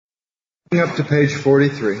Up to page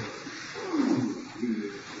 43.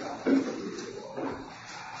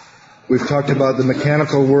 We've talked about the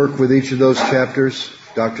mechanical work with each of those chapters.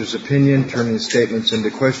 Doctor's opinion, turning statements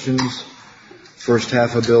into questions. First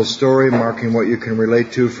half of Bill's story, marking what you can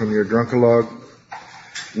relate to from your drunkalog.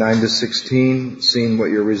 9 to 16, seeing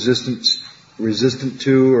what you're resistant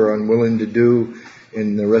to or unwilling to do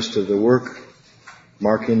in the rest of the work.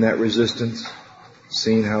 Marking that resistance,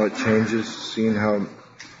 seeing how it changes, seeing how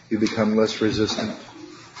you become less resistant.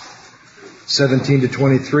 17 to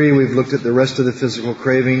 23, we've looked at the rest of the physical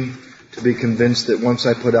craving to be convinced that once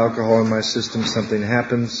I put alcohol in my system, something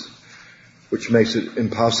happens, which makes it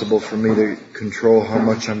impossible for me to control how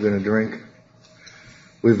much I'm going to drink.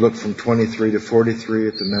 We've looked from 23 to 43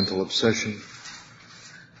 at the mental obsession.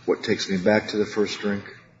 What takes me back to the first drink?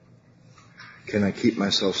 Can I keep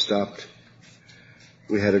myself stopped?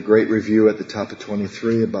 We had a great review at the top of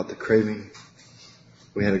 23 about the craving.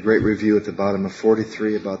 We had a great review at the bottom of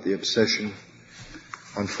 43 about the obsession.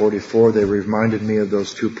 On 44, they reminded me of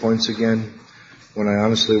those 2 points again. When I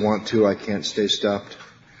honestly want to, I can't stay stopped.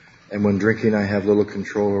 And when drinking, I have little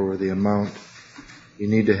control over the amount. You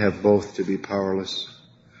need to have both to be powerless.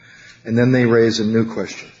 And then they raise a new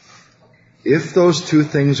question. If those 2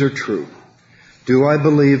 things are true, do I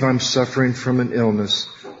believe I'm suffering from an illness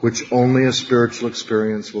which only a spiritual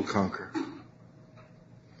experience will conquer?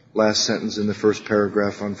 Last sentence in the first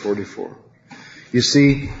paragraph on 44. You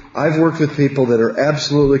see, I've worked with people that are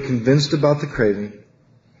absolutely convinced about the craving,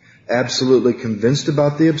 absolutely convinced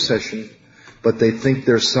about the obsession, but they think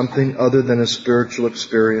there's something other than a spiritual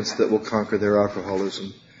experience that will conquer their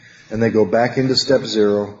alcoholism. And they go back into step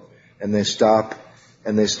 0, and they stop,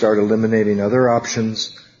 and they start eliminating other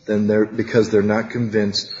options because they're not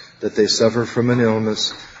convinced that they suffer from an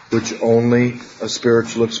illness which only a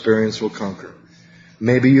spiritual experience will conquer.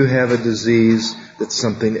 Maybe you have a disease that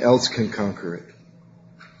something else can conquer it.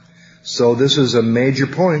 So this is a major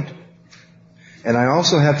point. And I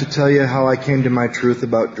also have to tell you how I came to my truth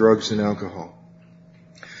about drugs and alcohol.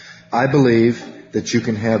 I believe that you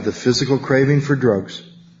can have the physical craving for drugs.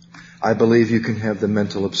 I believe you can have the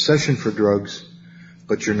mental obsession for drugs,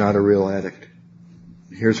 but you're not a real addict.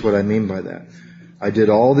 Here's what I mean by that. I did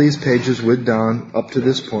all these pages with Don up to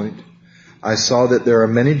this point. I saw that there are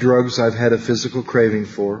many drugs I've had a physical craving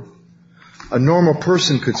for. A normal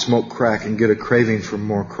person could smoke crack and get a craving for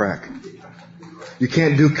more crack. You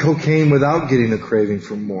can't do cocaine without getting a craving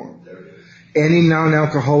for more. Any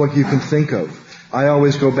non-alcoholic you can think of. I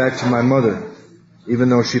always go back to my mother. Even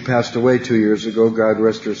though she passed away 2 years ago, God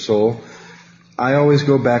rest her soul, I always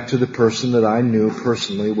go back to the person that I knew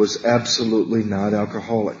personally was absolutely not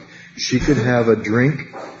alcoholic. She could have a drink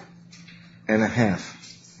and a half.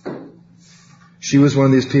 She was one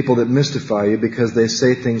of these people that mystify you because they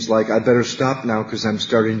say things like, I better stop now because I'm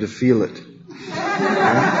starting to feel it.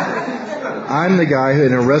 I'm the guy who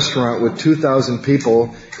in a restaurant with 2,000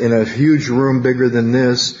 people in a huge room bigger than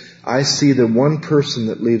this, I see the one person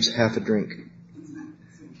that leaves half a drink.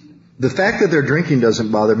 The fact that they're drinking doesn't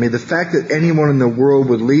bother me. The fact that anyone in the world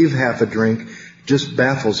would leave half a drink just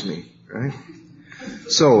baffles me, right?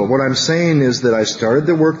 So what I'm saying is that I started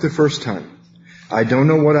the work the first time. I don't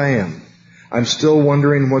know what I am. I'm still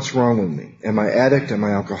wondering what's wrong with me. Am I addict? Am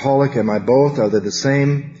I alcoholic? Am I both? Are they the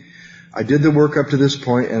same? I did the work up to this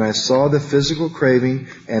point and I saw the physical craving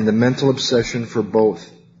and the mental obsession for both.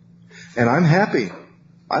 And I'm happy.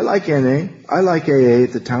 I like NA. I like AA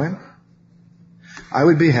at the time. I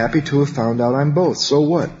would be happy to have found out I'm both. So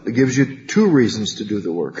what? It gives you 2 reasons to do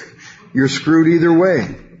the work. You're screwed either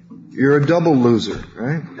way. You're a double loser,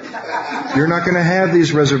 right? You're not going to have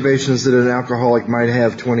these reservations that an alcoholic might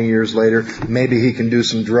have 20 years later. Maybe he can do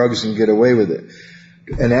some drugs and get away with it.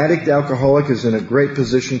 An addict alcoholic is in a great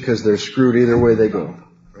position because they're screwed either way they go,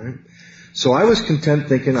 right? So I was content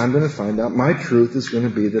thinking I'm going to find out my truth is going to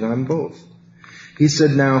be that I'm both. He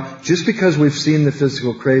said, now, just because we've seen the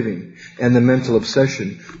physical craving and the mental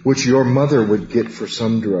obsession, which your mother would get for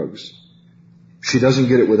some drugs, she doesn't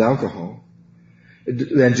get it with alcohol.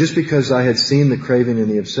 And just because I had seen the craving and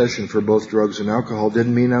the obsession for both drugs and alcohol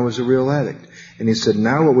didn't mean I was a real addict. And he said,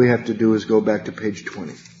 now what we have to do is go back to page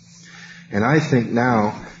 20. And I think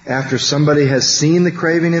now, after somebody has seen the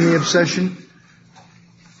craving and the obsession,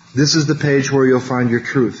 this is the page where you'll find your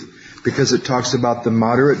truth. Because it talks about the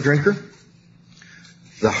moderate drinker,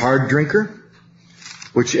 the hard drinker,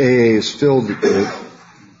 which AA is filled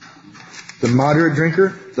with, the moderate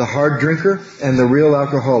drinker, the hard drinker, and the real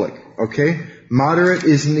alcoholic. Okay? Moderate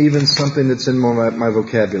isn't even something that's in my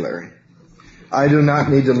vocabulary. I do not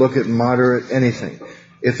need to look at moderate anything.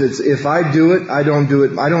 If I do it, I don't do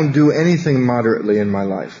it. I don't do anything moderately in my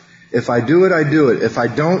life. If I do it, I do it. If I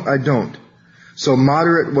don't, I don't. So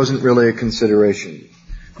moderate wasn't really a consideration.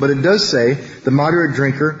 But it does say the moderate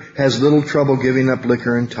drinker has little trouble giving up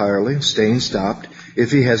liquor entirely, staying stopped,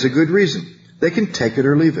 if he has a good reason. They can take it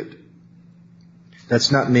or leave it.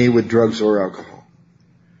 That's not me with drugs or alcohol.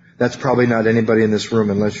 That's probably not anybody in this room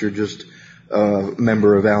unless you're just a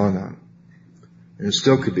member of Al-Anon. And it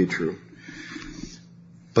still could be true.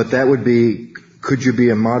 But that would be, could you be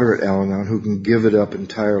a moderate Al-Anon who can give it up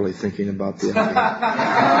entirely thinking about the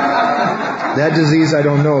alcohol? That disease I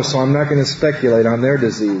don't know, so I'm not going to speculate on their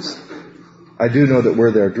disease. I do know that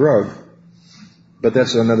we're their drug, but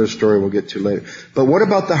that's another story we'll get to later. But what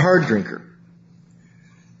about the hard drinker?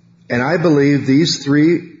 And I believe these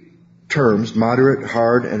three terms, moderate,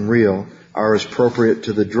 hard, and real, are as appropriate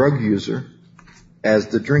to the drug user as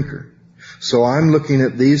the drinker. So I'm looking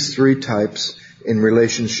at these three types in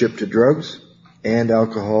relationship to drugs and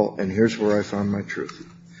alcohol, and here's where I found my truth.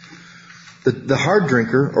 The hard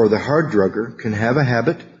drinker or the hard drugger can have a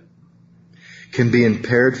habit, can be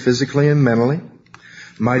impaired physically and mentally,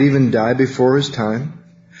 might even die before his time,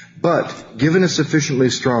 but given a sufficiently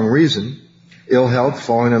strong reason, ill health,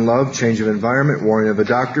 falling in love, change of environment, warning of a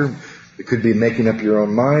doctor, it could be making up your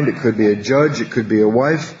own mind, it could be a judge, it could be a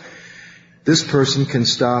wife, this person can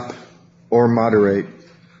stop or moderate,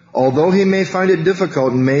 although he may find it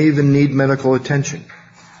difficult and may even need medical attention.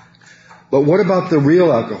 But what about the real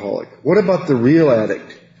alcoholic? What about the real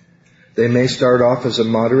addict? They may start off as a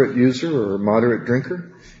moderate user or a moderate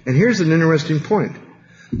drinker. And here's an interesting point.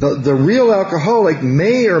 The real alcoholic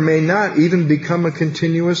may or may not even become a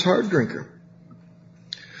continuous hard drinker.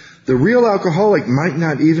 The real alcoholic might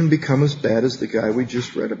not even become as bad as the guy we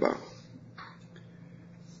just read about.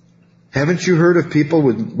 Haven't you heard of people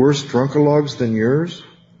with worse drunkalogs than yours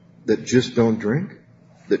that just don't drink,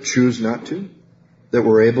 that choose not to, that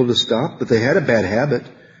were able to stop, but they had a bad habit,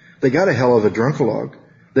 they got a hell of a drunkalog,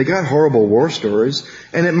 they got horrible war stories,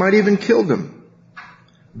 and it might even kill them.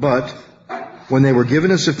 But when they were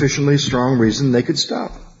given a sufficiently strong reason, they could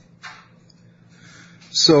stop.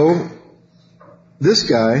 So this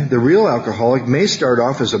guy, the real alcoholic, may start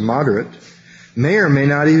off as a moderate, may or may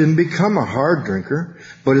not even become a hard drinker,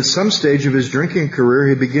 but at some stage of his drinking career,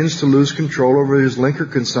 he begins to lose control over his liquor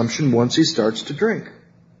consumption once he starts to drink.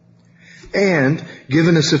 And,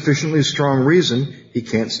 given a sufficiently strong reason, he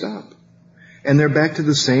can't stop. And they're back to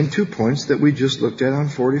the same 2 points that we just looked at on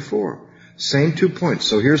 44. Same 2 points.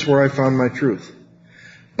 So here's where I found my truth.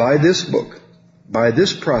 By this book, by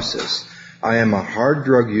this process, I am a hard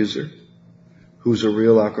drug user who's a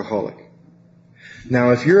real alcoholic.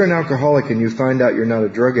 Now, if you're an alcoholic and you find out you're not a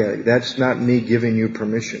drug addict, that's not me giving you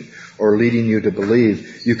permission or leading you to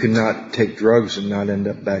believe you cannot take drugs and not end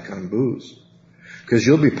up back on booze. Because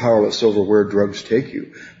you'll be powerless over where drugs take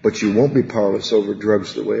you, but you won't be powerless over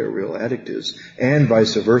drugs the way a real addict is, and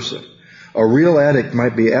vice versa. A real addict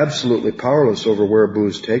might be absolutely powerless over where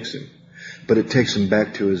booze takes him, but it takes him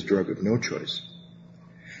back to his drug of no choice.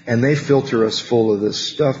 And they filter us full of this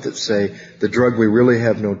stuff that say the drug we really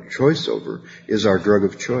have no choice over is our drug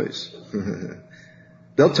of choice.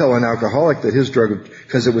 They'll tell an alcoholic that his drug,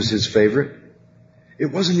 because it was his favorite.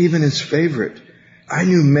 It wasn't even his favorite. I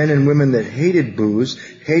knew men and women that hated booze,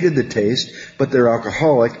 hated the taste, but they're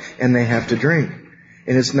alcoholic and they have to drink.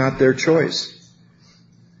 And it's not their choice.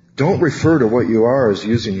 Don't refer to what you are as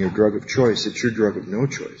using your drug of choice. It's your drug of no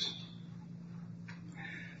choice.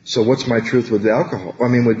 So what's my truth with alcohol?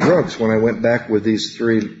 With drugs, when I went back with these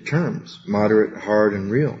three terms, moderate, hard, and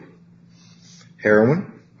real.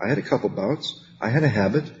 Heroin, I had a couple bouts. I had a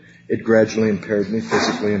habit. It gradually impaired me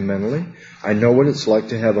physically and mentally. I know what it's like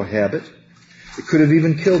to have a habit. It could have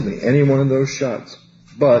even killed me, any one of those shots.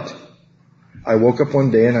 But I woke up one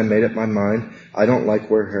day and I made up my mind, I don't like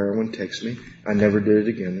where heroin takes me. I never did it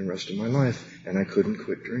again the rest of my life, and I couldn't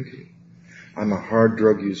quit drinking. I'm a hard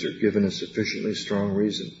drug user, given a sufficiently strong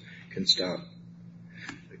reason, can stop.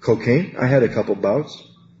 Cocaine, I had a couple bouts.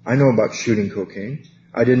 I know about shooting cocaine.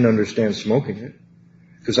 I didn't understand smoking it.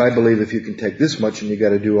 Because I believe if you can take this much and you got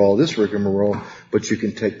to do all this rigmarole, but you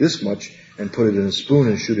can take this much and put it in a spoon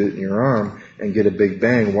and shoot it in your arm and get a big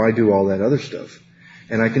bang, why do all that other stuff?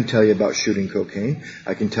 And I can tell you about shooting cocaine.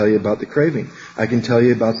 I can tell you about the craving. I can tell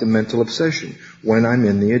you about the mental obsession when I'm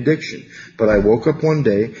in the addiction. But I woke up one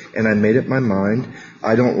day and I made up my mind,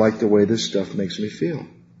 I don't like the way this stuff makes me feel.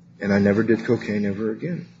 And I never did cocaine ever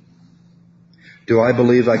again. Do I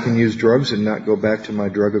believe I can use drugs and not go back to my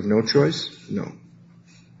drug of no choice? No.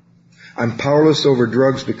 I'm powerless over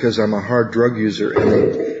drugs because I'm a hard drug user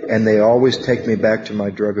and they always take me back to my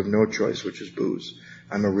drug of no choice, which is booze.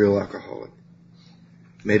 I'm a real alcoholic.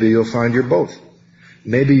 Maybe you'll find you're both.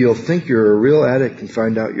 Maybe you'll think you're a real addict and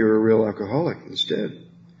find out you're a real alcoholic instead.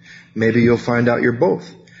 Maybe you'll find out you're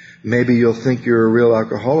both. Maybe you'll think you're a real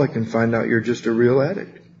alcoholic and find out you're just a real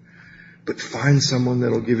addict. But find someone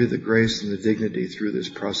that'll give you the grace and the dignity through this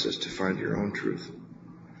process to find your own truth.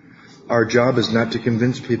 Our job is not to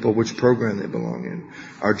convince people which program they belong in.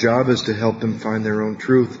 Our job is to help them find their own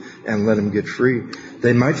truth and let them get free.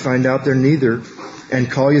 They might find out they're neither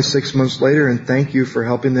and call you 6 months later and thank you for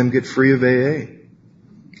helping them get free of AA.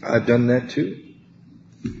 I've done that too.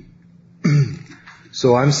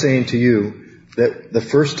 So I'm saying to you that the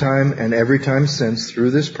first time and every time since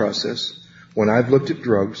through this process, when I've looked at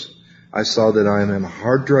drugs, I saw that I am a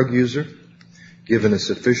hard drug user, given a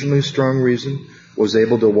sufficiently strong reason, was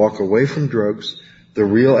able to walk away from drugs. The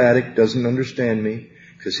real addict doesn't understand me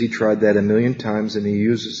because he tried that 1,000,000 times and he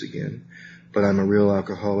uses again. But I'm a real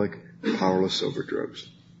alcoholic, powerless over drugs.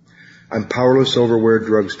 I'm powerless over where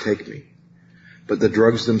drugs take me. But the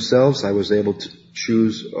drugs themselves I was able to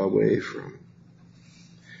choose away from.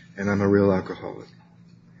 And I'm a real alcoholic.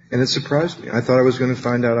 And it surprised me. I thought I was going to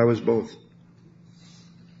find out I was both.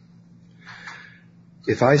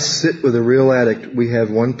 If I sit with a real addict, we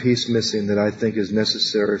have one piece missing that I think is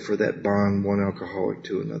necessary for that bond, one alcoholic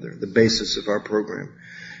to another, the basis of our program.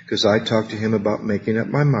 Because I talk to him about making up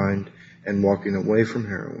my mind and walking away from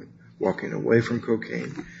heroin, walking away from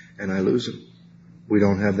cocaine, and I lose him. We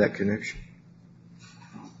don't have that connection.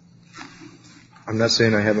 I'm not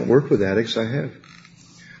saying I haven't worked with addicts, I have.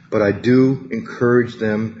 But I do encourage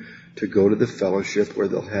them to go to the fellowship where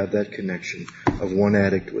they'll have that connection of one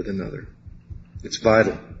addict with another. It's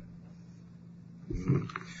vital.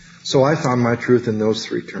 So I found my truth in those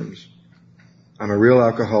 3 terms. I'm a real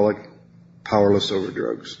alcoholic, powerless over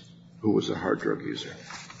drugs, who was a hard drug user.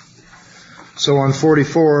 So on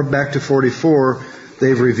 44, back to 44,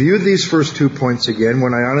 they've reviewed these first 2 points again.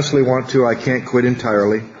 When I honestly want to, I can't quit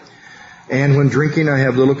entirely. And when drinking, I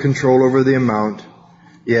have little control over the amount.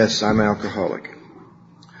 Yes, I'm alcoholic.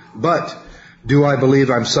 But do I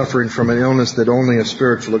believe I'm suffering from an illness that only a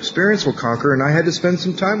spiritual experience will conquer? And I had to spend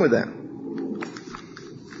some time with that.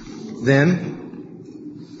 Then,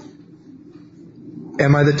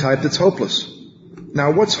 am I the type that's hopeless?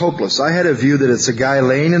 Now, what's hopeless? I had a view that it's a guy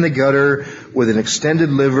laying in the gutter with an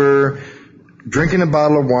extended liver, drinking a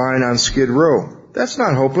bottle of wine on Skid Row. That's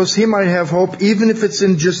not hopeless. He might have hope even if it's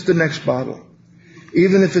in just the next bottle.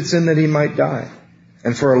 Even if it's in that he might die.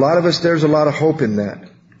 And for a lot of us, there's a lot of hope in that.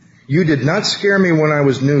 You did not scare me when I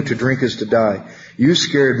was new to drink is to die. You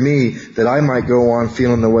scared me that I might go on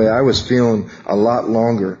feeling the way I was feeling a lot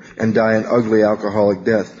longer and die an ugly alcoholic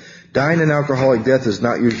death. Dying an alcoholic death is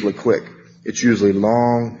not usually quick. It's usually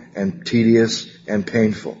long and tedious and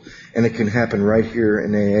painful. And it can happen right here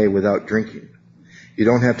in AA without drinking. You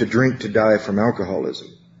don't have to drink to die from alcoholism.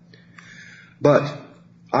 But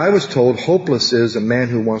I was told hopeless is a man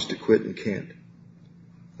who wants to quit and can't.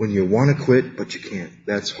 When you want to quit, but you can't.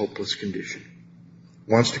 That's hopeless condition.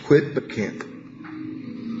 Wants to quit, but can't.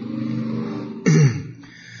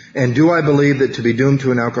 And do I believe that to be doomed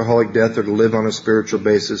to an alcoholic death or to live on a spiritual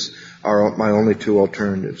basis are my only 2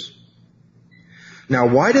 alternatives? Now,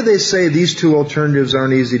 why do they say these 2 alternatives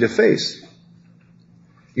aren't easy to face?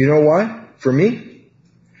 You know why? For me?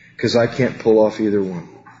 Because I can't pull off either one.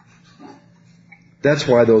 That's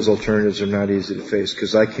why those alternatives are not easy to face,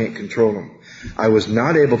 because I can't control them. I was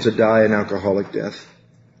not able to die an alcoholic death.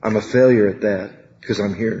 I'm a failure at that, because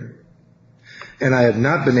I'm here. And I have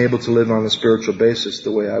not been able to live on a spiritual basis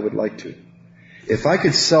the way I would like to. If I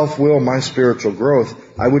could self-will my spiritual growth,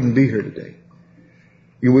 I wouldn't be here today.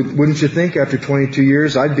 Wouldn't you think after 22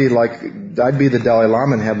 years, I'd be the Dalai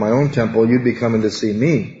Lama and have my own temple, you'd be coming to see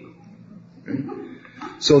me.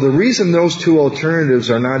 So the reason those 2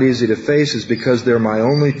 alternatives are not easy to face is because they're my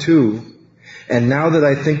only 2. And now that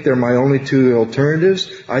I think they're my only 2 alternatives,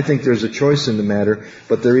 I think there's a choice in the matter.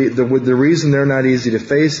 But the reason they're not easy to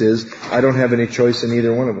face is I don't have any choice in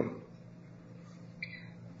either one of them.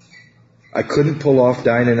 I couldn't pull off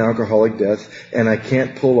dying an alcoholic death, and I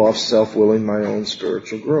can't pull off self-willing my own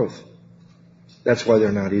spiritual growth. That's why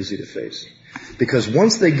they're not easy to face. Because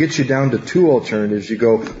once they get you down to 2 alternatives, you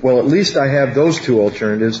go, well, at least I have those 2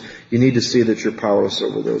 alternatives. You need to see that you're powerless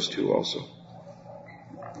over those 2 also.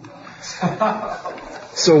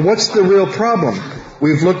 So what's the real problem?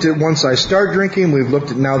 We've looked at once I start drinking. We've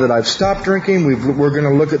looked at now that I've stopped drinking. We're going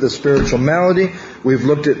to look at the spiritual malady. We've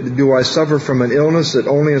looked at do I suffer from an illness that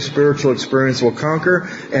only a spiritual experience will conquer?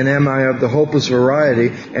 And am I of the hopeless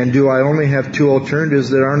variety? And do I only have 2 alternatives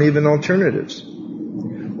that aren't even alternatives?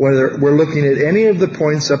 Whether we're looking at any of the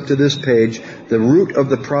points up to this page, the root of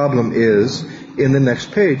the problem is in the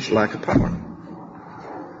next page, lack of power.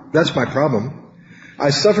 That's my problem. I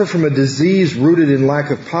suffer from a disease rooted in lack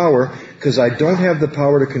of power because I don't have the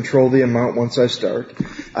power to control the amount once I start.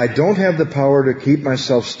 I don't have the power to keep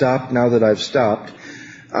myself stopped now that I've stopped.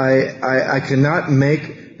 I cannot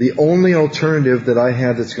make the only alternative that I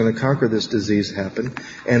have that's going to conquer this disease happen,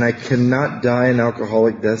 and I cannot die an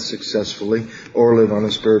alcoholic death successfully or live on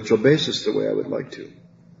a spiritual basis the way I would like to.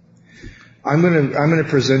 I'm going to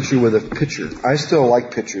present you with a picture. I still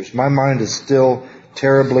like pictures. My mind is still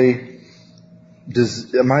terribly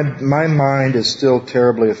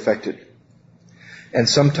affected. And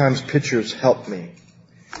sometimes pictures help me.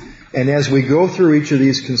 And as we go through each of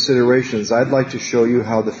these considerations, I'd like to show you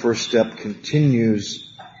how the first step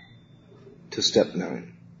continues to step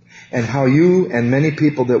 9. And how you and many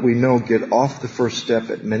people that we know get off the first step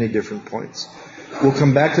at many different points. We'll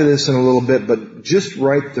come back to this in a little bit, but just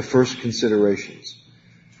write the first considerations.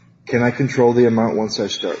 Can I control the amount once I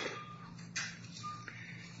start?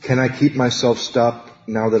 Can I keep myself stopped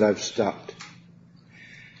now that I've stopped?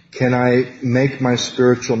 Can I make my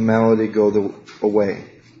spiritual malady go away?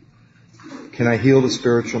 Can I heal the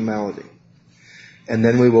spiritual malady? And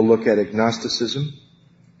then we will look at agnosticism,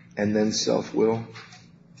 and then self-will,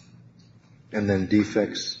 and then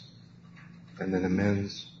defects, and then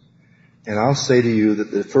amends. And I'll say to you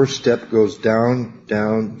that the first step goes down,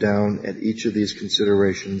 down, down at each of these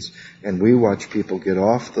considerations, and we watch people get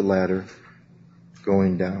off the ladder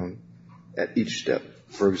going down at each step.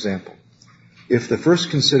 For example, if the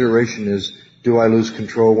first consideration is, do I lose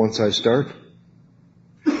control once I start?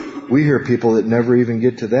 We hear people that never even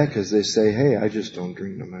get to that because they say, hey, I just don't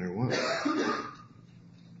drink no matter what.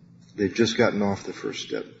 They've just gotten off the first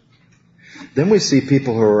step. Then we see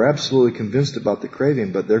people who are absolutely convinced about the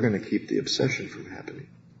craving, but they're going to keep the obsession from happening.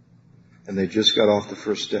 And they just got off the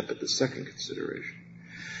first step at the second consideration.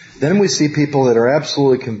 Then we see people that are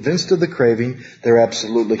absolutely convinced of the craving, they're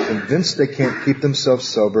absolutely convinced they can't keep themselves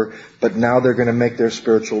sober, but now they're going to make their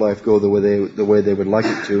spiritual life go the way they would like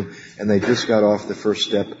it to, and they just got off the first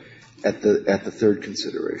step at the third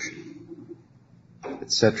consideration.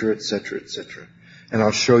 Etc., etc., etc. And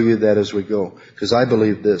I'll show you that as we go, because I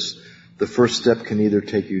believe this. The first step can either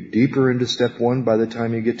take you deeper into step 1 by the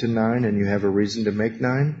time you get to 9 and you have a reason to make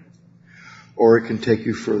 9, or it can take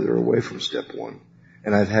you further away from step 1.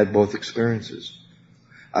 And I've had both experiences.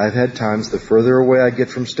 I've had times the further away I get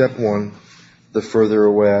from step 1, the further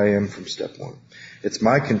away I am from step 1. It's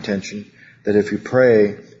my contention that if you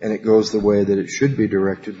pray and it goes the way that it should be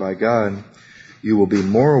directed by God, you will be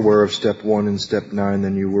more aware of step 1 and step 9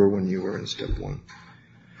 than you were when you were in step 1.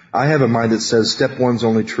 I have a mind that says step 1's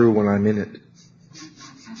only true when I'm in it.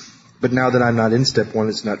 But now that I'm not in step 1,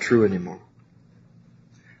 it's not true anymore.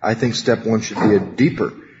 I think step 1 should be a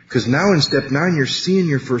deeper, because now in step 9 you're seeing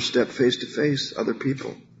your first step face to face, other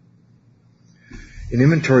people. In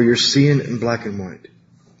inventory you're seeing it in black and white.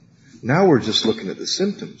 Now we're just looking at the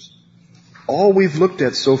symptoms. All we've looked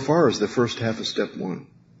at so far is the first half of step 1.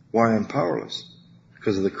 Why I'm powerless?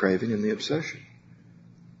 Because of the craving and the obsession.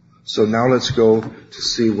 So now let's go to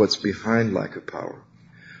see what's behind lack of power.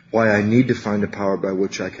 Why I need to find a power by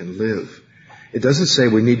which I can live. It doesn't say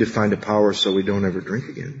we need to find a power so we don't ever drink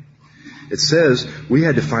again. It says we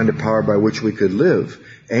had to find a power by which we could live,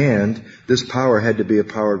 and this power had to be a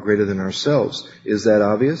power greater than ourselves. Is that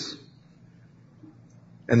obvious?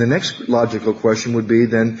 And the next logical question would be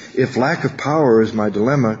then, if lack of power is my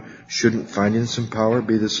dilemma, shouldn't finding some power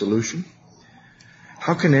be the solution?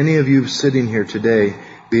 How can any of you sitting here today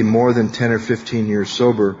be more than 10 or 15 years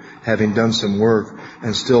sober, having done some work,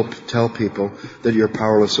 and still tell people that you're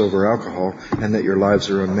powerless over alcohol and that your lives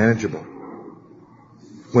are unmanageable?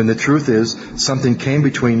 When the truth is, something came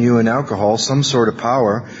between you and alcohol, some sort of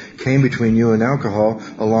power came between you and alcohol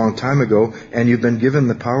a long time ago, and you've been given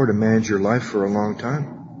the power to manage your life for a long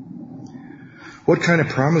time. What kind of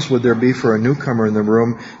promise would there be for a newcomer in the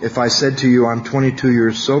room if I said to you, I'm 22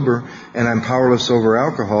 years sober and I'm powerless over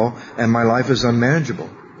alcohol and my life is unmanageable?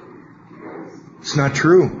 It's not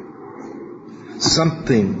true.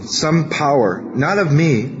 Something, some power, not of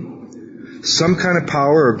me, some kind of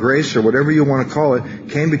power or grace or whatever you want to call it,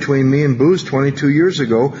 came between me and booze 22 years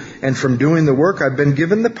ago, and from doing the work I've been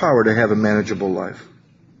given the power to have a manageable life.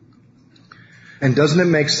 And doesn't it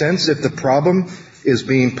make sense if the problem is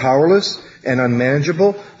being powerless and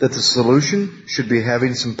unmanageable, that the solution should be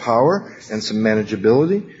having some power and some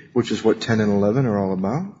manageability, which is what 10 and 11 are all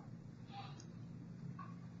about?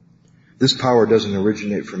 This power doesn't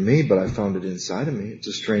originate from me, but I found it inside of me. It's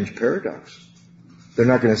a strange paradox. They're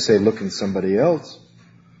not going to say, look in somebody else.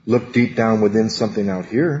 Look deep down within something out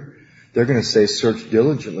here. They're going to say, search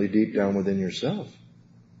diligently deep down within yourself.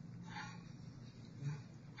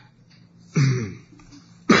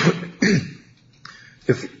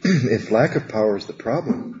 If lack of power is the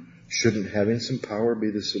problem, Shouldn't having some power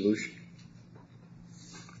be the solution?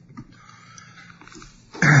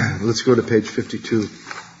 Let's go to page 52.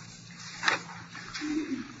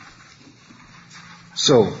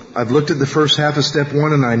 So, I've looked at the first half of step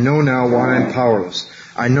 1 and I know now why I'm powerless.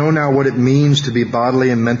 I know now what it means to be bodily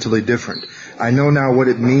and mentally different. I know now what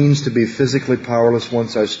it means to be physically powerless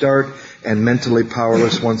once I start and mentally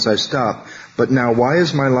powerless once I stop. But now, why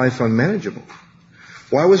is my life unmanageable?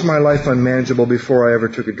 Why was my life unmanageable before I ever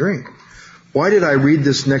took a drink? Why did I read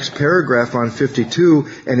this next paragraph on 52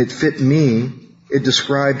 and it fit me, it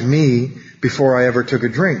described me before I ever took a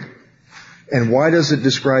drink? And why does it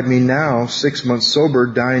describe me now, 6 months sober,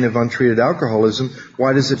 dying of untreated alcoholism?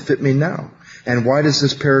 Why does it fit me now? And why does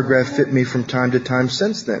this paragraph fit me from time to time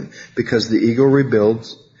since then? Because the ego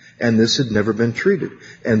rebuilds, and this had never been treated.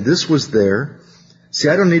 And this was there. See,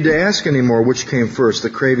 I don't need to ask anymore which came first, the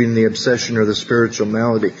craving, the obsession, or the spiritual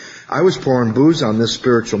malady. I was pouring booze on this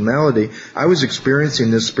spiritual malady. I was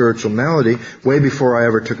experiencing this spiritual malady way before I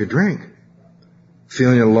ever took a drink.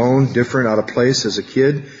 Feeling alone, different, out of place as a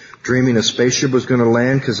kid, dreaming a spaceship was going to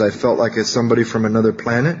land because I felt like it's somebody from another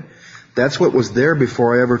planet. That's what was there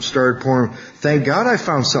before I ever started pouring. Thank God I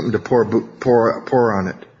found something to pour on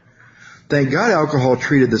it. Thank God alcohol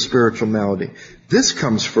treated the spiritual malady. This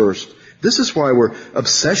comes first. This is why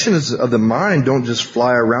obsessions of the mind don't just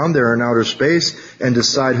fly around there in outer space and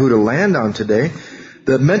decide who to land on today.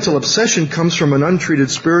 The mental obsession comes from an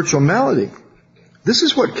untreated spiritual malady. This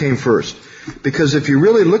is what came first. Because if you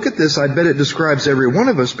really look at this, I bet it describes every one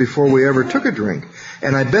of us before we ever took a drink.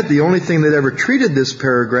 And I bet the only thing that ever treated this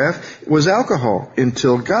paragraph was alcohol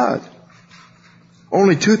until God.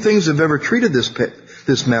 Only 2 things have ever treated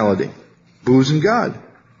this malady. Booze and God.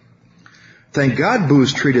 Thank God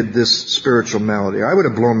booze treated this spiritual malady. I would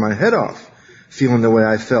have blown my head off feeling the way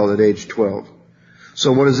I felt at age 12.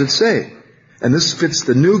 So what does it say? And this fits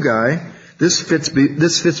the new guy. This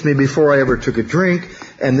fits me before I ever took a drink,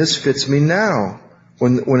 and this fits me now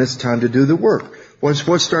when it's time to do the work. What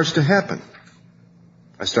starts to happen?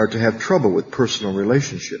 I start to have trouble with personal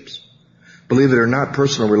relationships. Believe it or not,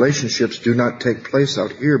 personal relationships do not take place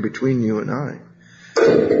out here between you and I.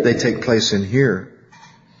 They take place in here,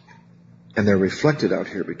 and they're reflected out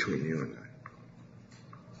here between you and I.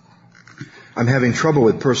 I'm having trouble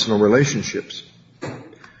with personal relationships.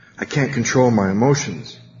 I can't control my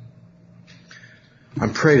emotions.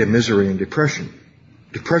 I'm prey to misery and depression.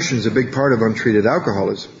 Depression is a big part of untreated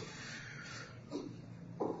alcoholism.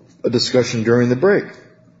 A discussion during the break.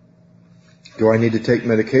 Do I need to take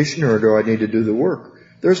medication or do I need to do the work?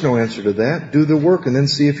 There's no answer to that. Do the work and then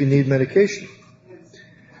see if you need medication.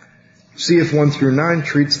 See if 1 through 9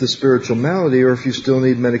 treats the spiritual malady or if you still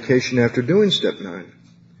need medication after doing step 9.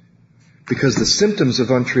 Because the symptoms of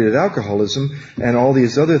untreated alcoholism and all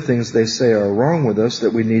these other things they say are wrong with us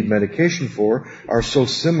that we need medication for are so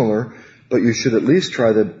similar, but you should at least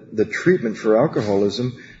try the treatment for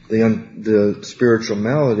alcoholism, the spiritual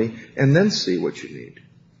malady, and then see what you need.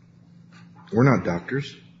 We're not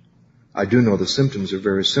doctors. I do know the symptoms are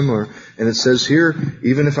very similar, and it says here,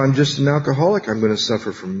 even if I'm just an alcoholic, I'm going to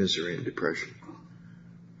suffer from misery and depression.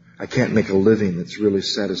 I can't make a living that's really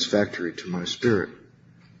satisfactory to my spirit.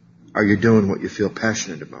 Are you doing what you feel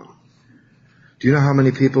passionate about? Do you know how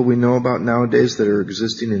many people we know about nowadays that are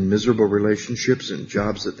existing in miserable relationships and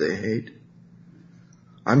jobs that they hate?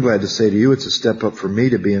 I'm glad to say to you it's a step up for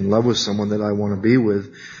me to be in love with someone that I want to be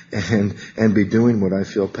with and be doing what I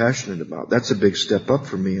feel passionate about. That's a big step up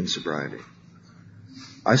for me in sobriety.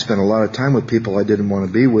 I spent a lot of time with people I didn't want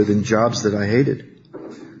to be with in jobs that I hated.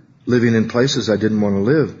 Living in places I didn't want to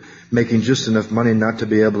live. Making just enough money not to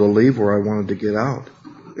be able to leave where I wanted to get out.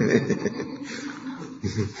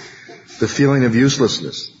 The feeling of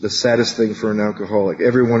uselessness, the saddest thing for an alcoholic.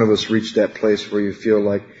 Every one of us reached that place where you feel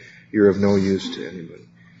like you're of no use to anybody.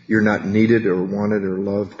 You're not needed or wanted or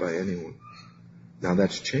loved by anyone. Now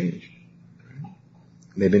that's changed.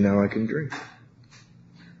 Maybe now I can drink.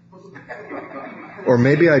 Or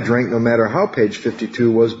maybe I drank no matter how page 52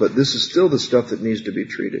 was, but this is still the stuff that needs to be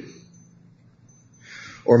treated.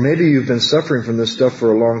 Or maybe you've been suffering from this stuff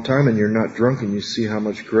for a long time and you're not drunk and you see how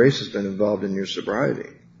much grace has been involved in your sobriety.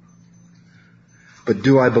 But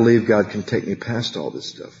do I believe God can take me past all this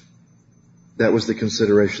stuff? That was the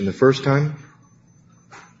consideration the first time.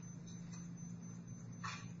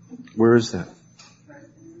 Where is that?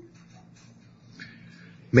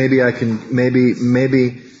 Maybe God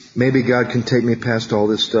can take me past all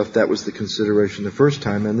this stuff. That was the consideration the first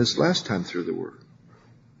time and this last time through the Word.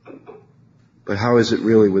 But how is it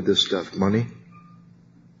really with this stuff? Money?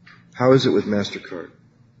 How is it with MasterCard,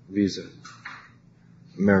 Visa,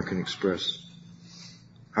 American Express?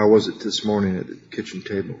 How was it this morning at the kitchen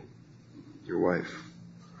table? your wife?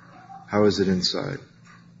 How is it inside?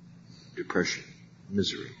 Depression,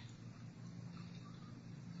 misery.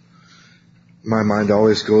 My mind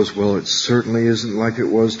always goes, well, it certainly isn't like it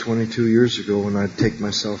was 22 years ago when I'd take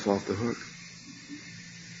myself off the hook.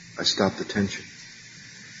 I stopped the tension.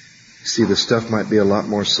 See, the stuff might be a lot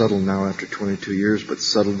more subtle now after 22 years, but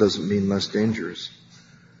subtle doesn't mean less dangerous.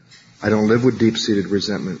 I don't live with deep-seated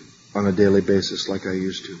resentment on a daily basis like I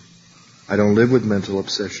used to. I don't live with mental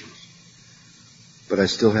obsessions. But I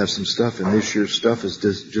still have some stuff, and this year's stuff is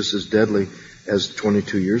just as deadly as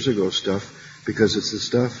 22 years ago stuff, because it's the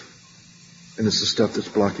stuff. And it's the stuff that's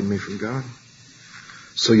blocking me from God.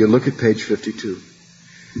 So you look at page 52.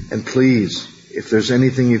 And please, if there's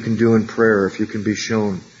anything you can do in prayer, if you can be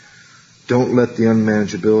shown, don't let the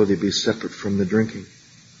unmanageability be separate from the drinking.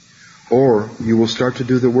 Or you will start to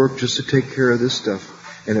do the work just to take care of this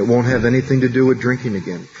stuff. And it won't have anything to do with drinking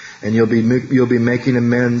again. And you'll be making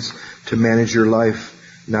amends to manage your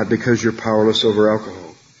life, not because you're powerless over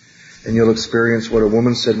alcohol. And you'll experience what a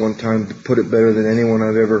woman said one time, put it better than anyone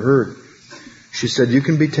I've ever heard. She said, you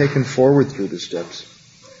can be taken forward through the steps.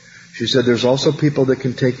 She said, there's also people that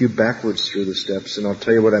can take you backwards through the steps, and I'll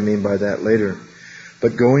tell you what I mean by that later.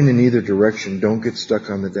 But going in either direction, don't get stuck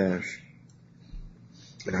on the dash.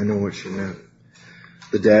 And I know what she meant.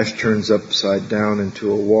 The dash turns upside down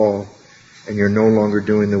into a wall, and you're no longer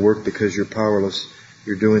doing the work because you're powerless.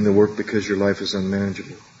 You're doing the work because your life is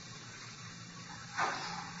unmanageable.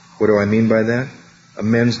 What do I mean by that?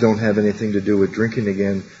 Amends don't have anything to do with drinking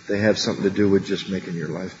again. They have something to do with just making your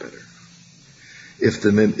life better. If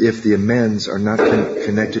the amends are not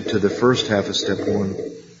connected to the first half of step one,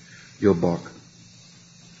 you'll balk.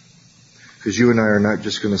 Because you and I are not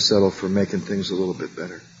just going to settle for making things a little bit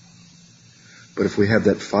better. But if we have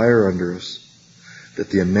that fire under us, that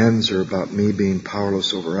the amends are about me being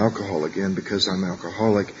powerless over alcohol again because I'm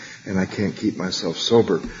alcoholic and I can't keep myself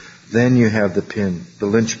sober, then you have the pin, the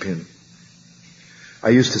linchpin. I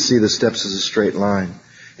used to see the steps as a straight line.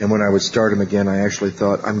 And when I would start them again, I actually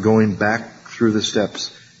thought, I'm going back through the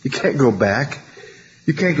steps. You can't go back.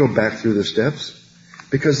 You can't go back through the steps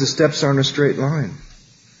because the steps aren't a straight line.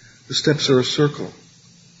 The steps are a circle.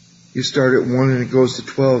 You start at 1 and it goes to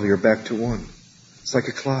 12, you're back to 1. It's like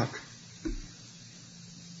a clock.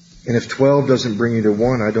 And if 12 doesn't bring you to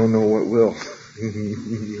 1, I don't know what will.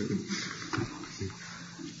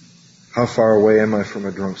 How far away am I from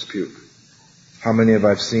a drunk's puke? How many have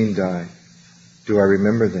I seen die? Do I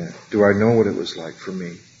remember that? Do I know what it was like for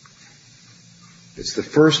me? It's the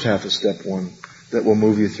first half of step one that will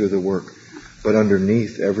move you through the work. But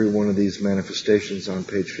underneath every one of these manifestations on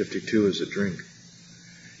page 52 is a drink.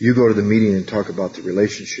 You go to the meeting and talk about the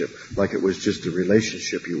relationship like it was just a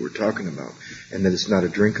relationship you were talking about, and that it's not a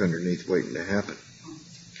drink underneath waiting to happen.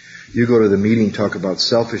 You go to the meeting, talk about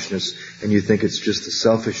selfishness, and you think it's just the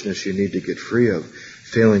selfishness you need to get free of,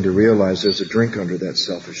 failing to realize there's a drink under that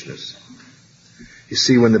selfishness. You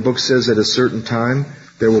see, when the book says at a certain time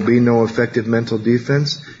there will be no effective mental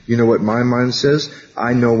defense, you know what my mind says?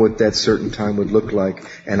 I know what that certain time would look like,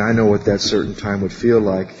 and I know what that certain time would feel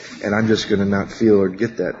like, and I'm just going to not feel or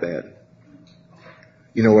get that bad.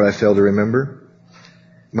 You know what I fail to remember?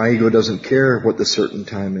 My ego doesn't care what the certain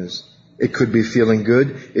time is. It could be feeling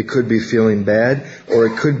good, it could be feeling bad, or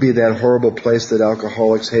it could be that horrible place that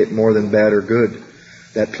alcoholics hate more than bad or good.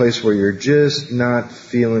 That place where you're just not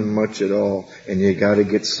feeling much at all, and you got to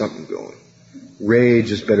get something going.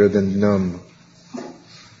 Rage is better than numb.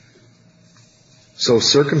 So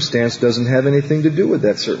circumstance doesn't have anything to do with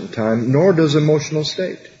that certain time, nor does emotional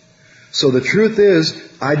state. So the truth is,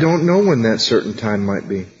 I don't know when that certain time might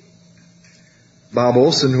be. Bob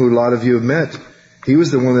Olson, who a lot of you have met, he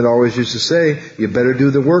was the one that always used to say, you better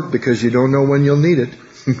do the work because you don't know when you'll need it.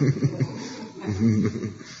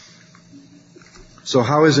 So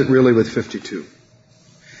how is it really with 52?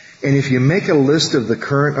 And if you make a list of the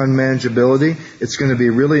current unmanageability, it's going to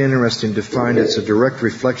be really interesting to find it's a direct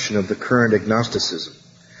reflection of the current agnosticism.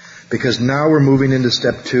 Because now we're moving into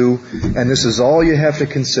step 2, and this is all you have to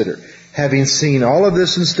consider. Having seen all of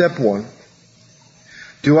this in step 1,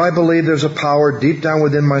 do I believe there's a power deep down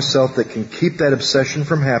within myself that can keep that obsession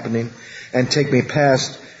from happening and take me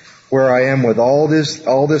past where I am with all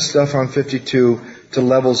this stuff on 52 to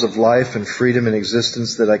levels of life and freedom and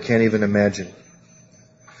existence that I can't even imagine?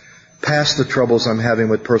 Past the troubles I'm having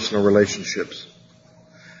with personal relationships,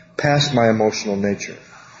 past my emotional nature,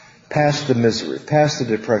 past the misery, past the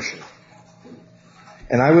depression.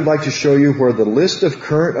 And I would like to show you where the list of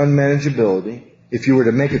current unmanageability, if you were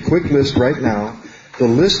to make a quick list right now The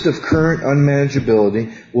list of current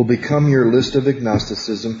unmanageability will become your list of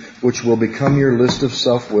agnosticism, which will become your list of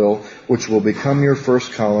self-will, which will become your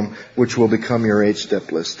first column, which will become your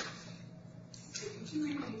 8-step list.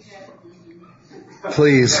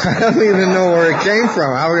 Please, I don't even know where it came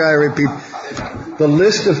from. How would I repeat? The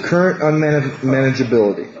list of current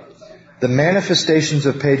unmanageability. The manifestations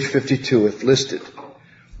of page 52, if listed,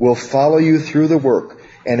 will follow you through the work.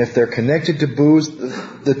 And if they're connected to booze,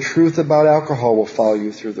 the truth about alcohol will follow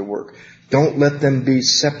you through the work. Don't let them be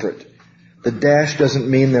separate. The dash doesn't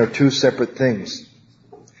mean they're two separate things.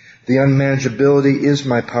 The unmanageability is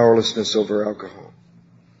my powerlessness over alcohol.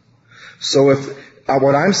 So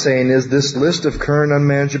what I'm saying is this list of current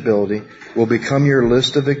unmanageability will become your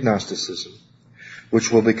list of agnosticism,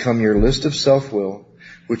 which will become your list of self-will,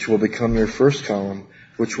 which will become your first column,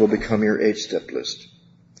 which will become your 8-step list.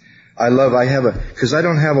 I have a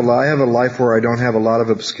life where I don't have a lot of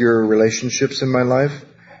obscure relationships in my life.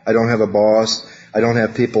 I don't have a boss. I don't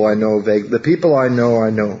have people I know vague. The people I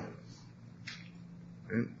know.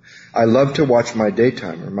 I love to watch my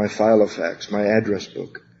daytimer, my Filofax, my address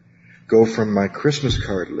book go from my Christmas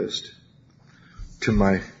card list to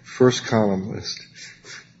my first column list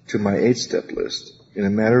to my 8-step list in a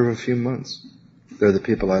matter of a few months. They're the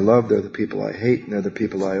people I love, they're the people I hate, and they're the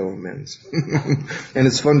people I owe amends. And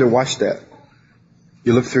it's fun to watch that.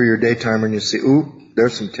 You look through your daytimer and you see, ooh,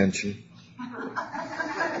 there's some tension.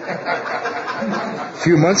 A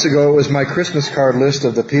few months ago, it was my Christmas card list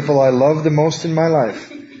of the people I love the most in my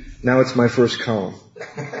life. Now it's my first column.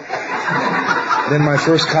 Then my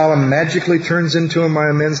first column magically turns into my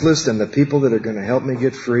amends list, and the people that are going to help me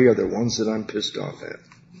get free are the ones that I'm pissed off at.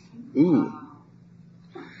 Ooh.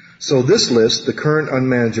 So this list, the current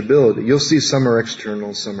unmanageability, you'll see some are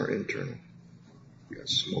external, some are internal. You got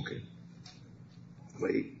smoking,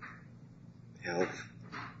 weight, health,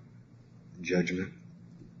 judgment,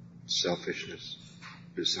 selfishness,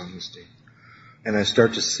 dishonesty. And I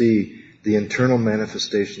start to see the internal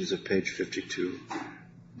manifestations of page 52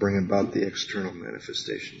 bring about the external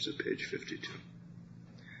manifestations of page 52.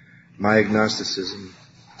 My agnosticism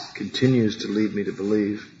continues to lead me to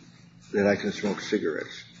believe that I can smoke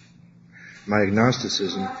cigarettes. My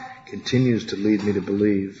agnosticism continues to lead me to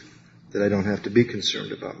believe that I don't have to be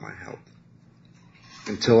concerned about my health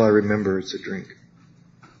until I remember it's a drink.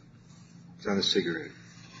 It's not a cigarette.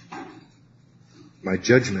 My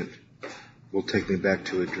judgment will take me back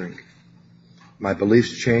to a drink. My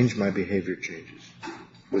beliefs change, my behavior changes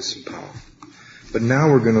with some power. But now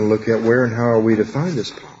we're going to look at where and how are we to find this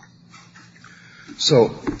power.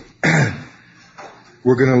 So,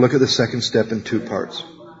 we're going to look at the second step in two parts.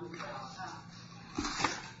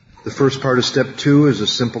 The first part of step 2 is a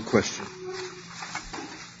simple question.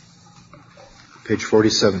 Page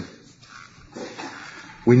 47.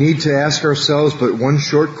 We need to ask ourselves but one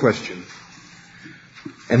short question.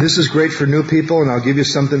 And this is great for new people, and I'll give you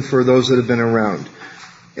something for those that have been around.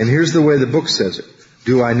 And here's the way the book says it.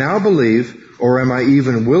 Do I now believe, or am I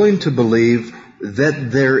even willing to believe,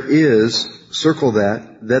 that there is, circle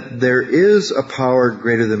that there is a power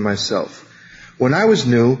greater than myself? When I was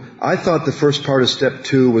new, I thought the first part of step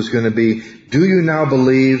 2 was going to be, do you now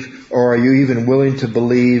believe, or are you even willing to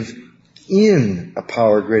believe in a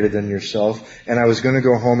power greater than yourself? And I was going to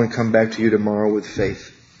go home and come back to you tomorrow with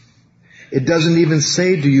faith. It doesn't even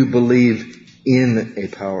say, do you believe in a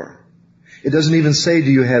power? It doesn't even say, do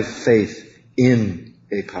you have faith in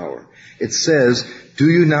a power? It says, do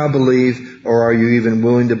you now believe, or are you even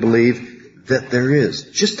willing to believe that there is?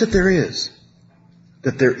 Just that there is.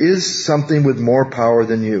 That there is something with more power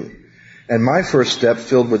than you. And my first step,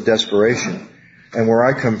 filled with desperation, and where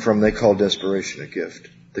I come from, they call desperation a gift.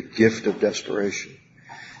 The gift of desperation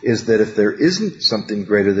is that if there isn't something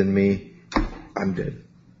greater than me, I'm dead.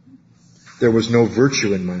 There was no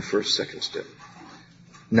virtue in my second step.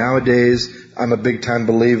 Nowadays, I'm a big-time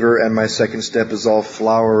believer, and my second step is all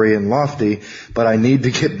flowery and lofty, but I need to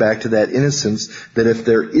get back to that innocence that if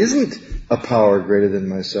there isn't a power greater than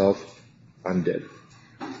myself, I'm dead.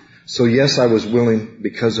 So yes, I was willing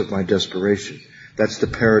because of my desperation. That's the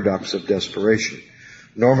paradox of desperation.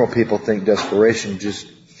 Normal people think desperation just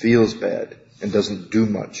feels bad and doesn't do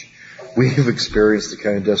much. We've experienced the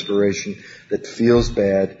kind of desperation that feels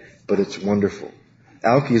bad, but it's wonderful.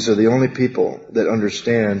 Alkies are the only people that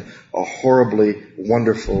understand a horribly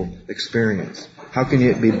wonderful experience. How can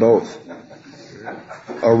it be both?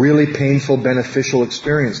 A really painful, beneficial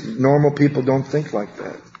experience. Normal people don't think like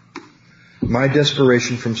that. My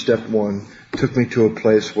desperation from step 1 took me to a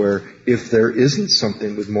place where if there isn't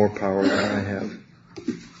something with more power than I have,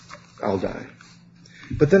 I'll die.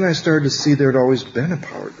 But then I started to see there had always been a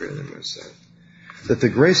power greater than myself. that the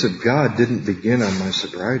grace of God didn't begin on my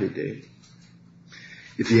sobriety date.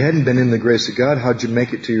 If you hadn't been in the grace of God, how'd you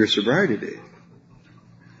make it to your sobriety date?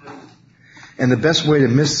 And the best way to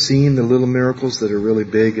miss seeing the little miracles that are really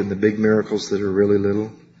big and the big miracles that are really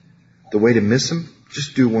little, the way to miss them,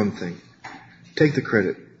 just do one thing. Take the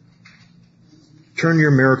credit. Turn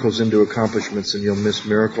your miracles into accomplishments and you'll miss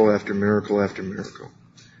miracle after miracle after miracle.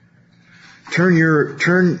 Turn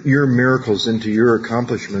your miracles into your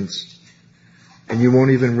accomplishments and you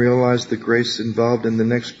won't even realize the grace involved in the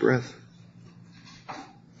next breath.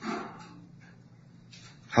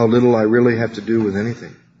 How little I really have to do with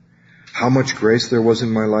anything. How much grace there was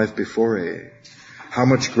in my life before AA. How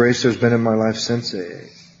much grace there's been in my life since AA.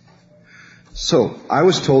 So, I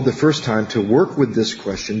was told the first time to work with this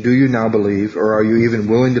question, do you now believe, or are you even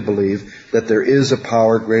willing to believe, that there is a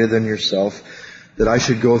power greater than yourself, that I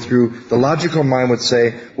should go through? The logical mind would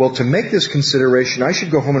say, well, to make this consideration, I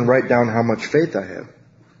should go home and write down how much faith I have.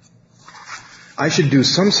 I should do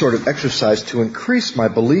some sort of exercise to increase my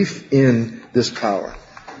belief in this power.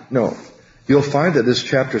 No. You'll find that this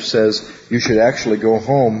chapter says you should actually go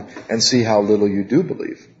home and see how little you do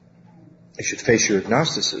believe. You should face your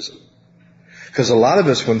agnosticism. Because a lot of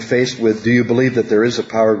us, when faced with, do you believe that there is a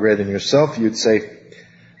power greater than yourself, you'd say,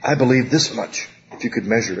 I believe this much, if you could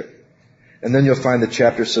measure it. And then you'll find the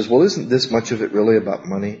chapter says, well, isn't this much of it really about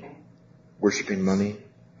money, worshiping money,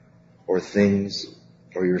 or things,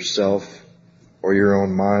 or yourself, or your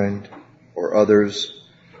own mind, or others,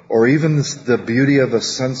 or even the beauty of a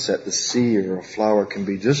sunset, the sea, or a flower can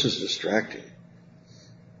be just as distracting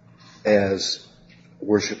as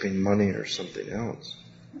worshiping money or something else.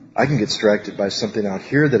 I can get distracted by something out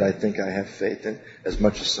here that I think I have faith in as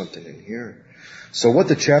much as something in here. So what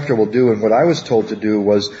the chapter will do, and what I was told to do,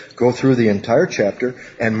 was go through the entire chapter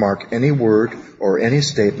and mark any word or any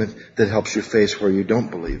statement that helps you face where you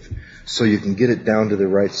don't believe, so you can get it down to the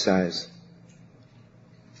right size.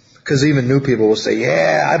 Because even new people will say,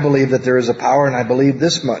 yeah, I believe that there is a power and I believe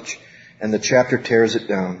this much. And the chapter tears it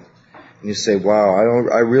down. And you say, wow,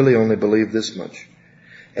 I really only believe this much.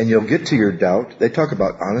 And you'll get to your doubt. They talk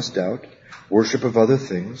about honest doubt, worship of other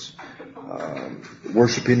things,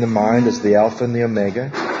 worshiping the mind as the Alpha and the Omega.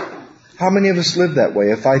 How many of us live that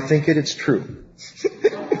way? If I think it, it's true.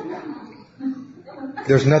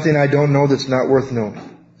 There's nothing I don't know that's not worth knowing.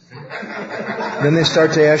 Then they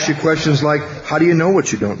start to ask you questions like, how do you know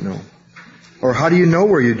what you don't know? Or how do you know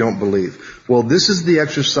where you don't believe? Well, this is the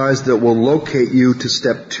exercise that will locate you to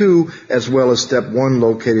step 2 as well as step 1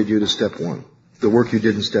 located you to step 1. The work you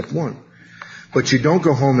did in step 1. But you don't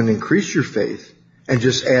go home and increase your faith and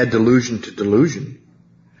just add delusion to delusion.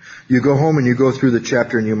 You go home and you go through the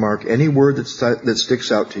chapter and you mark any word that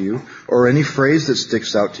sticks out to you or any phrase that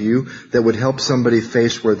sticks out to you that would help somebody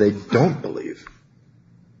face where they don't believe,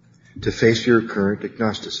 to face your current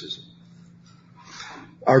agnosticism.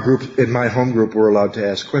 Our group, in my home group, we're allowed to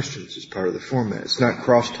ask questions as part of the format. It's not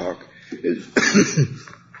crosstalk.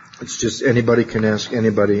 It's just anybody can ask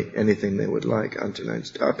anybody anything they would like on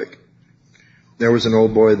tonight's topic. There was an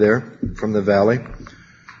old boy there from the valley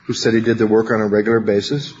who said he did the work on a regular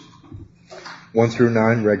basis, 1 through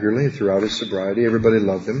 9 regularly throughout his sobriety. Everybody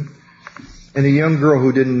loved him. And a young girl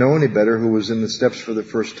who didn't know any better, who was in the steps for the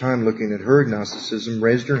first time looking at her agnosticism,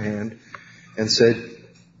 raised her hand and said,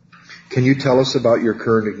 can you tell us about your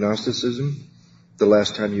current agnosticism, the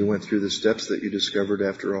last time you went through the steps that you discovered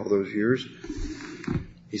after all those years?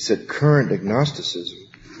 He said, current agnosticism.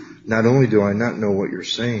 Not only do I not know what you're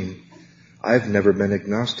saying, I've never been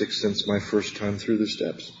agnostic since my first time through the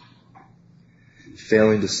steps.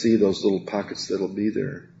 Failing to see those little pockets that'll be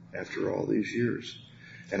there after all these years.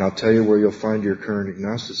 And I'll tell you where you'll find your current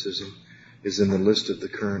agnosticism is in the list of the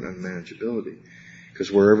current unmanageability.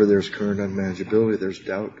 Because wherever there's current unmanageability, there's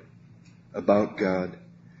doubt about God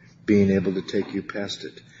being able to take you past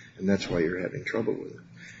it. And that's why you're having trouble with it.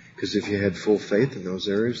 Because if you had full faith in those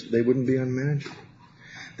areas, they wouldn't be unmanageable.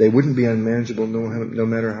 They wouldn't be unmanageable no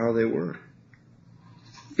matter how they were.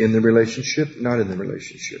 In the relationship, not in the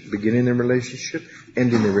relationship. Beginning the relationship,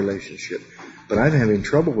 ending the relationship. But I'm having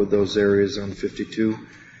trouble with those areas on 52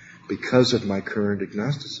 because of my current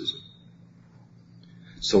agnosticism.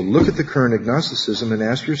 So look at the current agnosticism and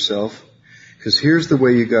ask yourself, because here's the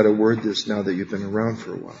way you got to word this now that you've been around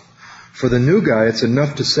for a while. For the new guy, it's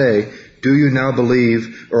enough to say, do you now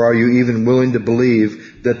believe, or are you even willing to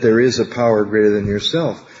believe that there is a power greater than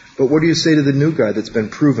yourself? But what do you say to the new guy that's been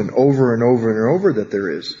proven over and over and over that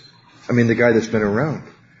there is? I mean, the guy that's been around.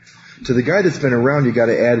 To the guy that's been around, you got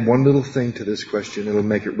to add one little thing to this question. It'll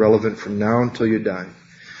make it relevant from now until you die.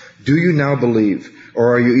 Do you now believe,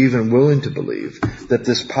 or are you even willing to believe, that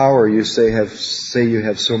this power you say you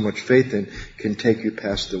have so much faith in can take you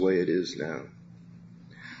past the way it is now?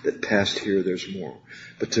 That past here there's more.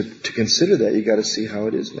 But to consider that, you got to see how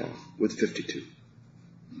it is now with 52.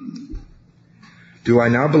 Do I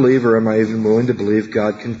now believe, or am I even willing to believe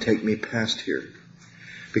God can take me past here?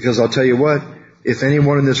 Because I'll tell you what, if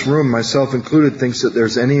anyone in this room, myself included, thinks that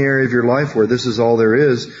there's any area of your life where this is all there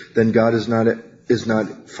is, then God is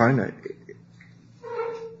not finite.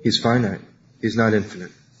 He's finite. He's not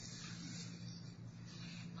infinite.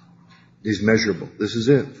 He's measurable. This is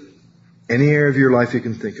it. Any area of your life you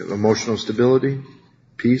can think of. Emotional stability,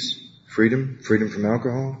 peace, freedom from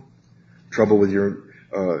alcohol, trouble with your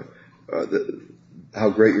how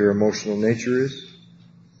great your emotional nature is.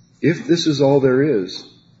 If this is all there is,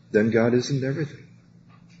 then God isn't everything.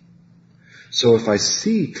 So if I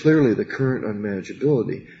see clearly the current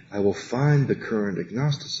unmanageability, I will find the current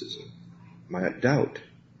agnosticism, my doubt.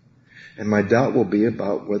 And my doubt will be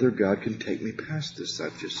about whether God can take me past this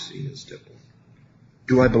I've just seen in step 1.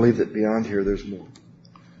 Do I believe that beyond here there's more?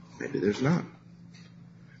 Maybe there's not.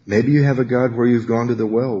 Maybe you have a God where you've gone to the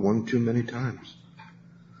well one too many times.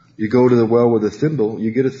 You go to the well with a thimble,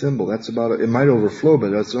 you get a thimble. That's about it. It might overflow,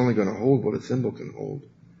 but that's only going to hold what a thimble can hold.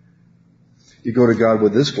 You go to God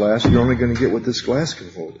with this glass, you're only going to get what this glass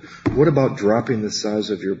can hold. What about dropping the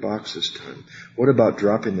size of your box this time? What about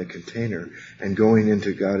dropping the container and going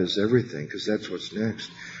into God as everything? Because that's what's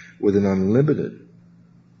next. With an unlimited,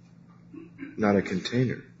 not a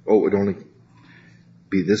container. Oh, it would only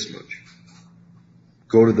be this much.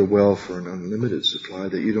 Go to the well for an unlimited supply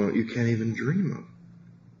that you can't even dream of.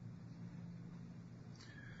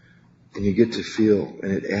 And you get to feel,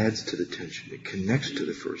 and it adds to the tension. It connects to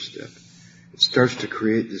the first step. It starts to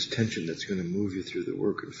create this tension that's going to move you through the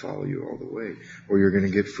work and follow you all the way. Or you're going to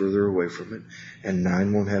get further away from it, and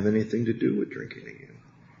 9 won't have anything to do with drinking again.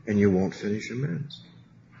 And you won't finish amends.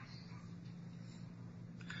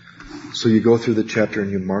 So you go through the chapter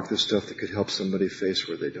and you mark the stuff that could help somebody face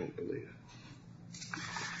where they don't believe.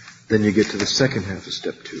 Then you get to the second half of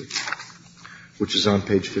step 2, which is on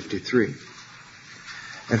page 53.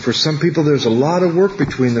 And for some people, there's a lot of work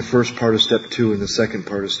between the first part of step 2 and the second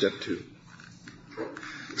part of step 2.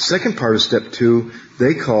 The second part of step 2,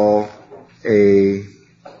 they call a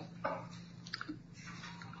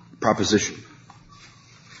proposition.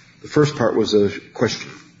 The first part was a question.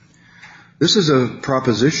 This is a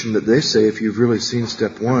proposition that they say if you've really seen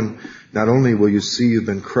step 1, not only will you see you've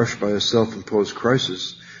been crushed by a self-imposed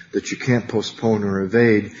crisis that you can't postpone or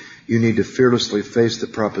evade, you need to fearlessly face the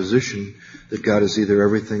proposition that God is either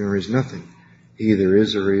everything or He's nothing. He either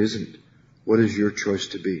is or He isn't. What is your choice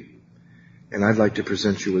to be? And I'd like to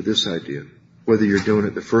present you with this idea, whether you're doing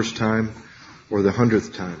it the first time or the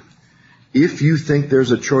 100th time. If you think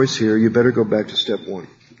there's a choice here, you better go back to step 1.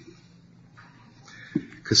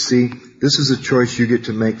 Because see, this is a choice you get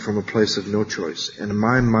to make from a place of no choice. And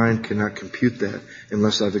my mind cannot compute that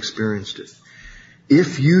unless I've experienced it.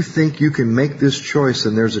 If you think you can make this choice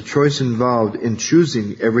and there's a choice involved in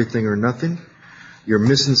choosing everything or nothing, you're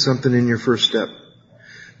missing something in your first step.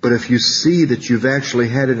 But if you see that you've actually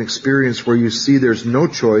had an experience where you see there's no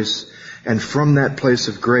choice, and from that place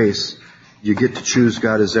of grace, you get to choose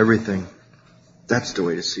God as everything, that's the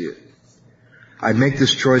way to see it. I make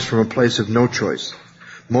this choice from a place of no choice.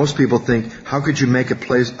 Most people think, how could you make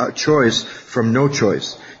a choice from no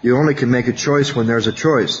choice? You only can make a choice when there's a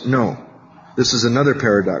choice. No. This is another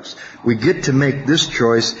paradox. We get to make this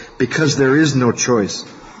choice because there is no choice.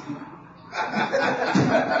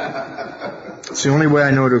 It's the only way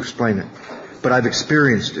I know to explain it. But I've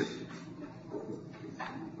experienced it.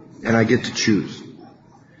 And I get to choose.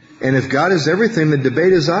 And if God is everything, the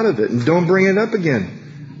debate is out of it. And don't bring it up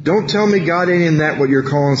again. Don't tell me God ain't in that what you're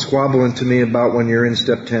calling squabbling to me about when you're in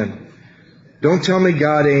step 10. Don't tell me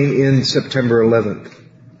God ain't in September 11th.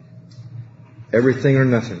 Everything or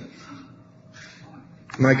nothing.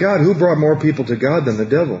 My God, who brought more people to God than the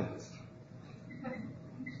devil?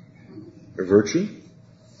 A virtue?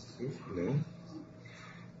 No.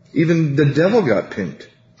 Even the devil got pinked.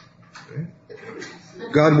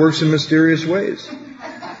 God works in mysterious ways.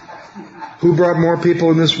 Who brought more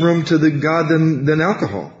people in this room to the God than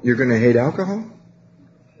alcohol? You're going to hate alcohol?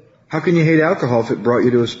 How can you hate alcohol if it brought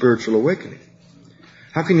you to a spiritual awakening?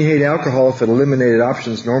 How can you hate alcohol if it eliminated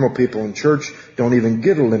options normal people in church don't even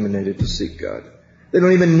get eliminated to seek God? They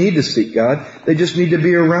don't even need to seek God. They just need to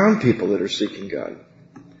be around people that are seeking God.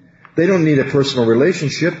 They don't need a personal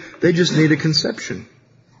relationship. They just need a conception.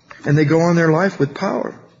 And they go on their life with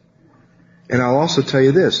power. And I'll also tell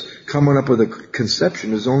you this, coming up with a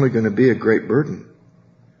conception is only going to be a great burden.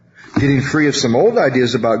 Getting free of some old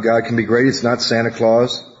ideas about God can be great. It's not Santa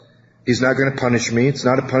Claus. He's not going to punish me. It's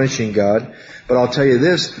not a punishing God. But I'll tell you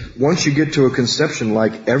this, once you get to a conception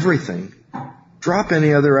like everything, drop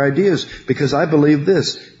any other ideas, because I believe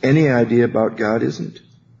this, any idea about God isn't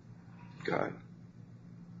God.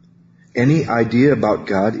 Any idea about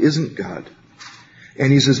God isn't God.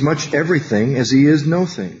 And He's as much everything as He is no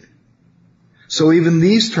thing. So even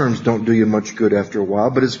these terms don't do you much good after a while,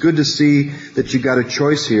 but it's good to see that you got a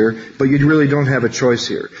choice here, but you really don't have a choice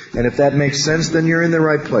here. And if that makes sense, then you're in the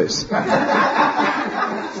right place.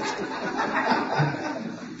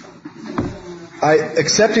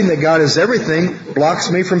 Accepting that God is everything blocks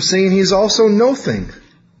me from seeing He's also no thing.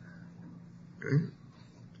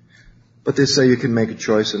 But they say you can make a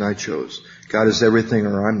choice, and I chose. God is everything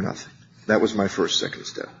or I'm nothing. That was my second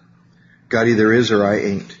step. God either is or I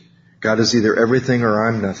ain't. God is either everything or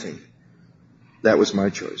I'm nothing. That was my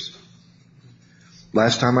choice.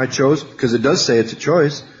 Last time I chose, because it does say it's a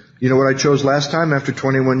choice. You know what I chose last time after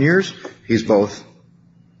 21 years? He's both.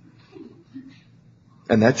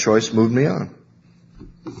 And that choice moved me on.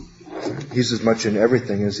 He's as much in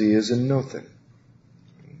everything as He is in nothing.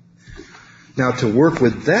 Now, to work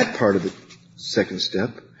with that part of the second step,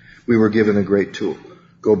 we were given a great tool.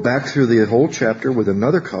 Go back through the whole chapter with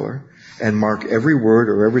another color and mark every word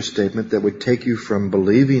or every statement that would take you from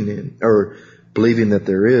believing that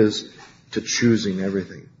there is to choosing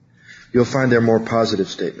everything. You'll find they're more positive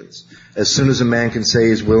statements. As soon as a man can say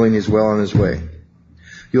he's willing, he's well on his way.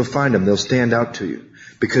 You'll find them. They'll stand out to you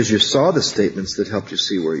because you saw the statements that helped you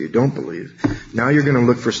see where you don't believe. Now you're going to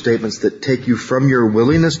look for statements that take you from your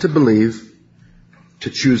willingness to believe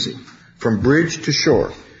to choosing, from bridge to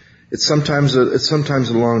shore. It's sometimes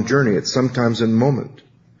a long journey. It's sometimes a moment.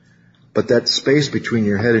 But that space between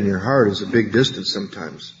your head and your heart is a big distance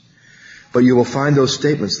sometimes. But you will find those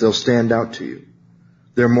statements. They'll stand out to you.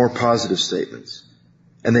 They're more positive statements.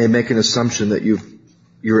 And they make an assumption that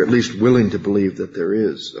you're at least willing to believe that there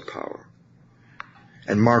is a power.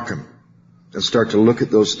 And mark them. And start to look at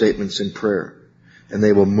those statements in prayer. And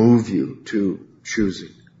they will move you to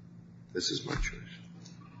choosing. This is my choice.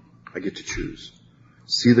 I get to choose.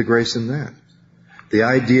 See the grace in that. The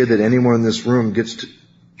idea that anyone in this room gets to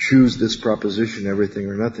choose this proposition, everything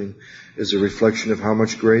or nothing, is a reflection of how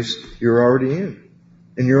much grace you're already in.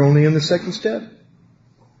 And you're only in the second step.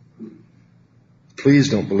 Please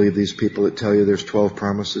don't believe these people that tell you there's 12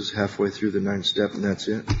 promises halfway through the 9th step and that's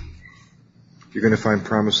it. You're going to find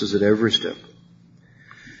promises at every step.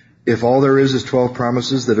 If all there is 12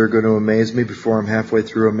 promises that are going to amaze me before I'm halfway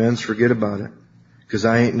through amends, forget about it. Because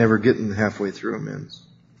I ain't never getting halfway through amends.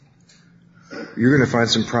 You're going to find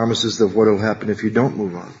some promises of what will happen if you don't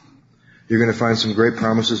move on. You're going to find some great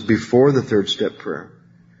promises before the 3rd step prayer,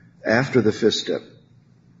 after the 5th step,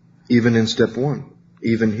 even in step 1,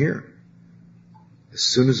 even here. As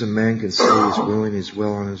soon as a man can say he's willing, he's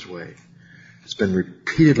well on his way. It's been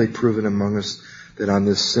repeatedly proven among us that on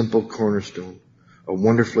this simple cornerstone, a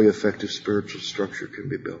wonderfully effective spiritual structure can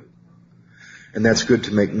be built. And that's good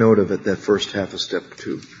to make note of at that first half of step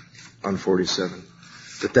 2 on 47.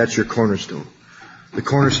 That's your cornerstone. The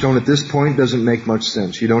cornerstone at this point doesn't make much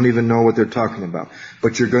sense. You don't even know what they're talking about.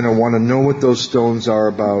 But you're going to want to know what those stones are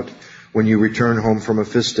about when you return home from a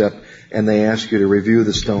 5th step and they ask you to review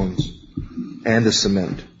the stones and the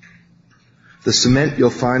cement. The cement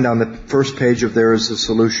you'll find on the first page of there is the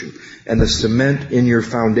solution. And the cement in your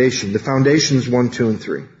foundation. The foundation is 1, 2, and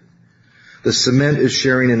 3. The cement is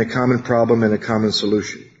sharing in a common problem and a common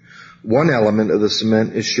solution. One element of the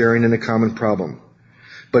cement is sharing in a common problem.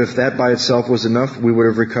 But if that by itself was enough, we would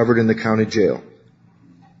have recovered in the county jail.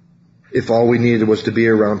 If all we needed was to be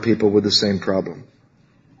around people with the same problem.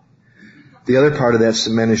 The other part of that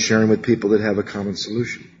cement is sharing with people that have a common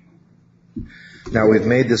solution. Now we've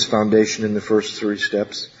made this foundation in the first 3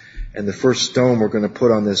 steps, and the first stone we're going to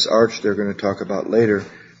put on this arch they're going to talk about later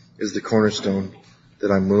is the cornerstone that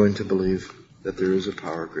I'm willing to believe that there is a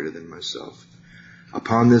power greater than myself.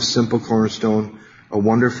 Upon this simple cornerstone, a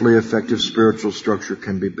wonderfully effective spiritual structure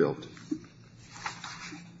can be built.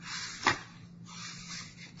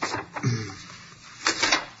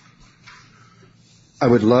 I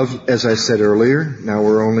would love, as I said earlier, now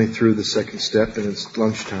we're only through the 2nd step and it's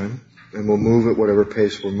lunchtime, and we'll move at whatever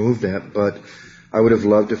pace we're moved at, but I would have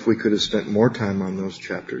loved if we could have spent more time on those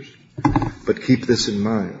chapters. But keep this in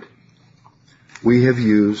mind. We have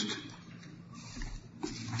used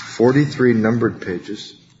 43 numbered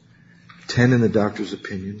pages, 10 in the doctor's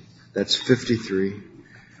opinion. That's 53,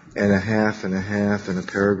 and a half and a half and a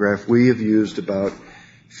paragraph. We have used about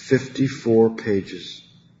 54 pages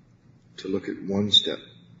to look at one step.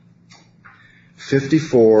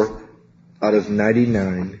 54 out of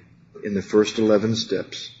 99 in the first 11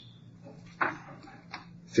 steps.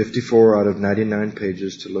 54 out of 99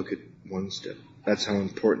 pages to look at one step. That's how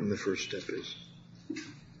important the first step is.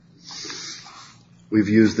 We've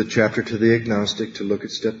used the chapter to the agnostic to look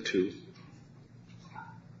at step 2.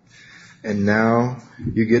 And now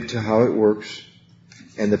you get to how it works.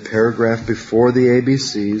 And the paragraph before the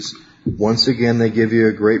ABCs, once again they give you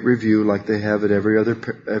a great review like they have at every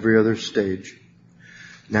other stage.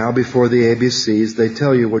 Now before the ABCs, they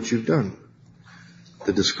tell you what you've done.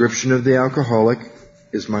 The description of the alcoholic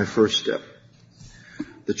is my first step.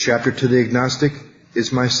 The chapter to the agnostic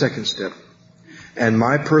is my second step. And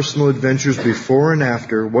my personal adventures before and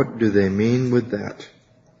after, what do they mean with that?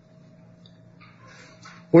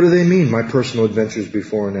 What do they mean, my personal adventures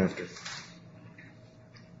before and after?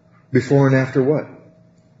 Before and after what?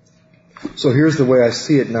 So here's the way I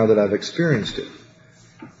see it now that I've experienced it.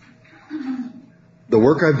 The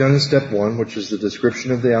work I've done in step 1, which is the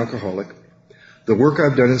description of the alcoholic. The work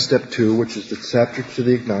I've done in step 2, which is the chapter to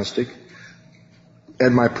the agnostic.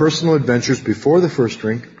 And my personal adventures before the first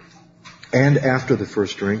drink and after the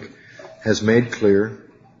first drink has made clear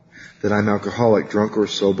that I'm alcoholic, drunk or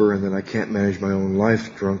sober, and that I can't manage my own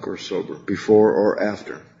life drunk or sober, before or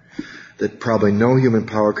after. That probably no human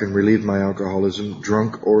power can relieve my alcoholism,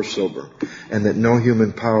 drunk or sober. And that no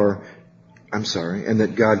human power, and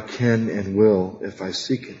that God can and will if I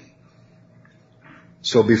seek it.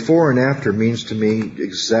 So before and after means to me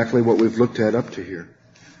exactly what we've looked at up to here.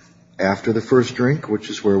 After the first drink, which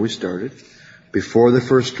is where we started. Before the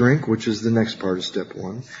first drink, which is the next part of step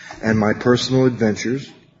 1. And my personal adventures.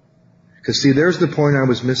 Because see, there's the point I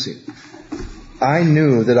was missing. I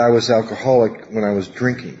knew that I was alcoholic when I was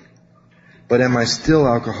drinking. But am I still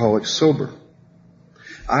alcoholic sober?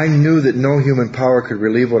 I knew that no human power could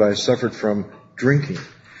relieve what I suffered from drinking.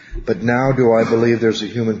 But now do I believe there's a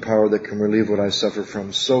human power that can relieve what I suffer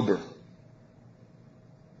from sober?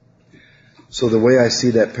 So the way I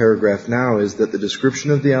see that paragraph now is that the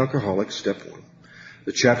description of the alcoholic, step 1,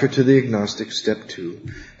 the chapter to the agnostic, step 2,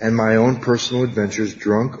 and my own personal adventures,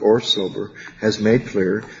 drunk or sober, has made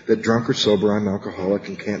clear that drunk or sober I'm alcoholic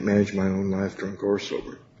and can't manage my own life drunk or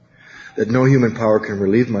sober. That no human power can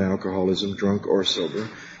relieve my alcoholism, drunk or sober,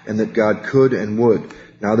 and that God could and would.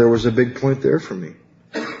 Now there was a big point there for me.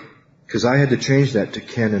 Because I had to change that to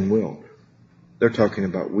can and will. They're talking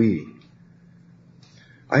about we.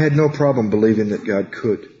 I had no problem believing that God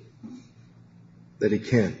could. That He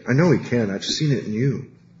can. I know He can. I've seen it in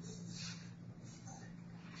you.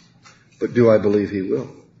 But do I believe He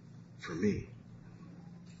will? For me.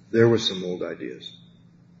 There were some old ideas.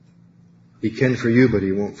 He can for you, but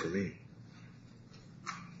He won't for me.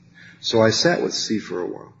 So I sat with C for a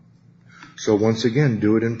while. So once again,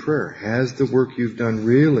 do it in prayer. Has the work you've done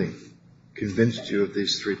really convinced you of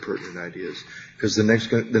these 3 pertinent ideas? Because the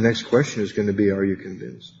next question is going to be, are you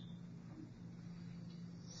convinced?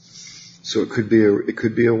 So it could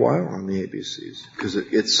be a while on the ABCs, because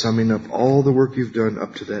it's summing up all the work you've done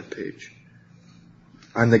up to that page.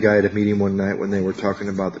 I'm the guy at a meeting one night when they were talking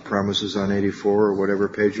about the promises on 84 or whatever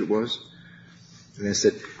page it was. And I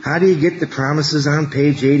said, how do you get the promises on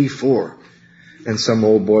page 84? And some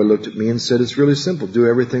old boy looked at me and said, it's really simple. Do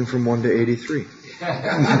everything from 1 to 83.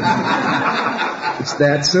 It's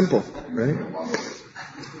that simple, right?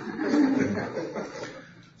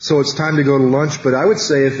 So it's time to go to lunch, but I would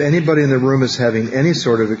say if anybody in the room is having any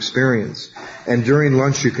sort of experience, and during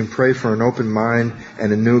lunch you can pray for an open mind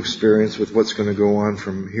and a new experience with what's going to go on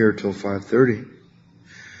from here till 5:30,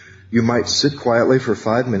 you might sit quietly for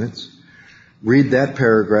 5 minutes, read that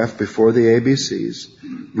paragraph before the ABCs,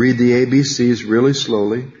 read the ABCs really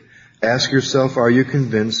slowly, ask yourself, are you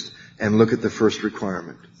convinced, and look at the first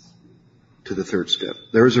requirement to the 3rd step.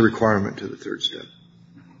 There is a requirement to the 3rd step.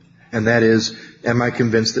 And that is, am I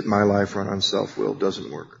convinced that my life run on self-will doesn't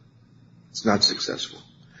work? It's not successful.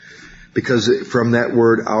 Because from that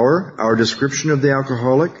word our description of the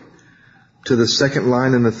alcoholic, to the second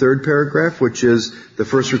line in the 3rd paragraph, which is the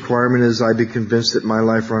first requirement is I be convinced that my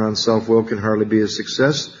life run on self-will can hardly be a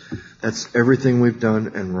success. That's everything we've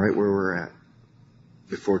done and right where we're at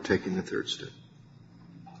before taking the 3rd step.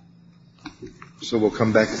 So we'll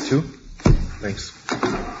come back at 2. Thanks.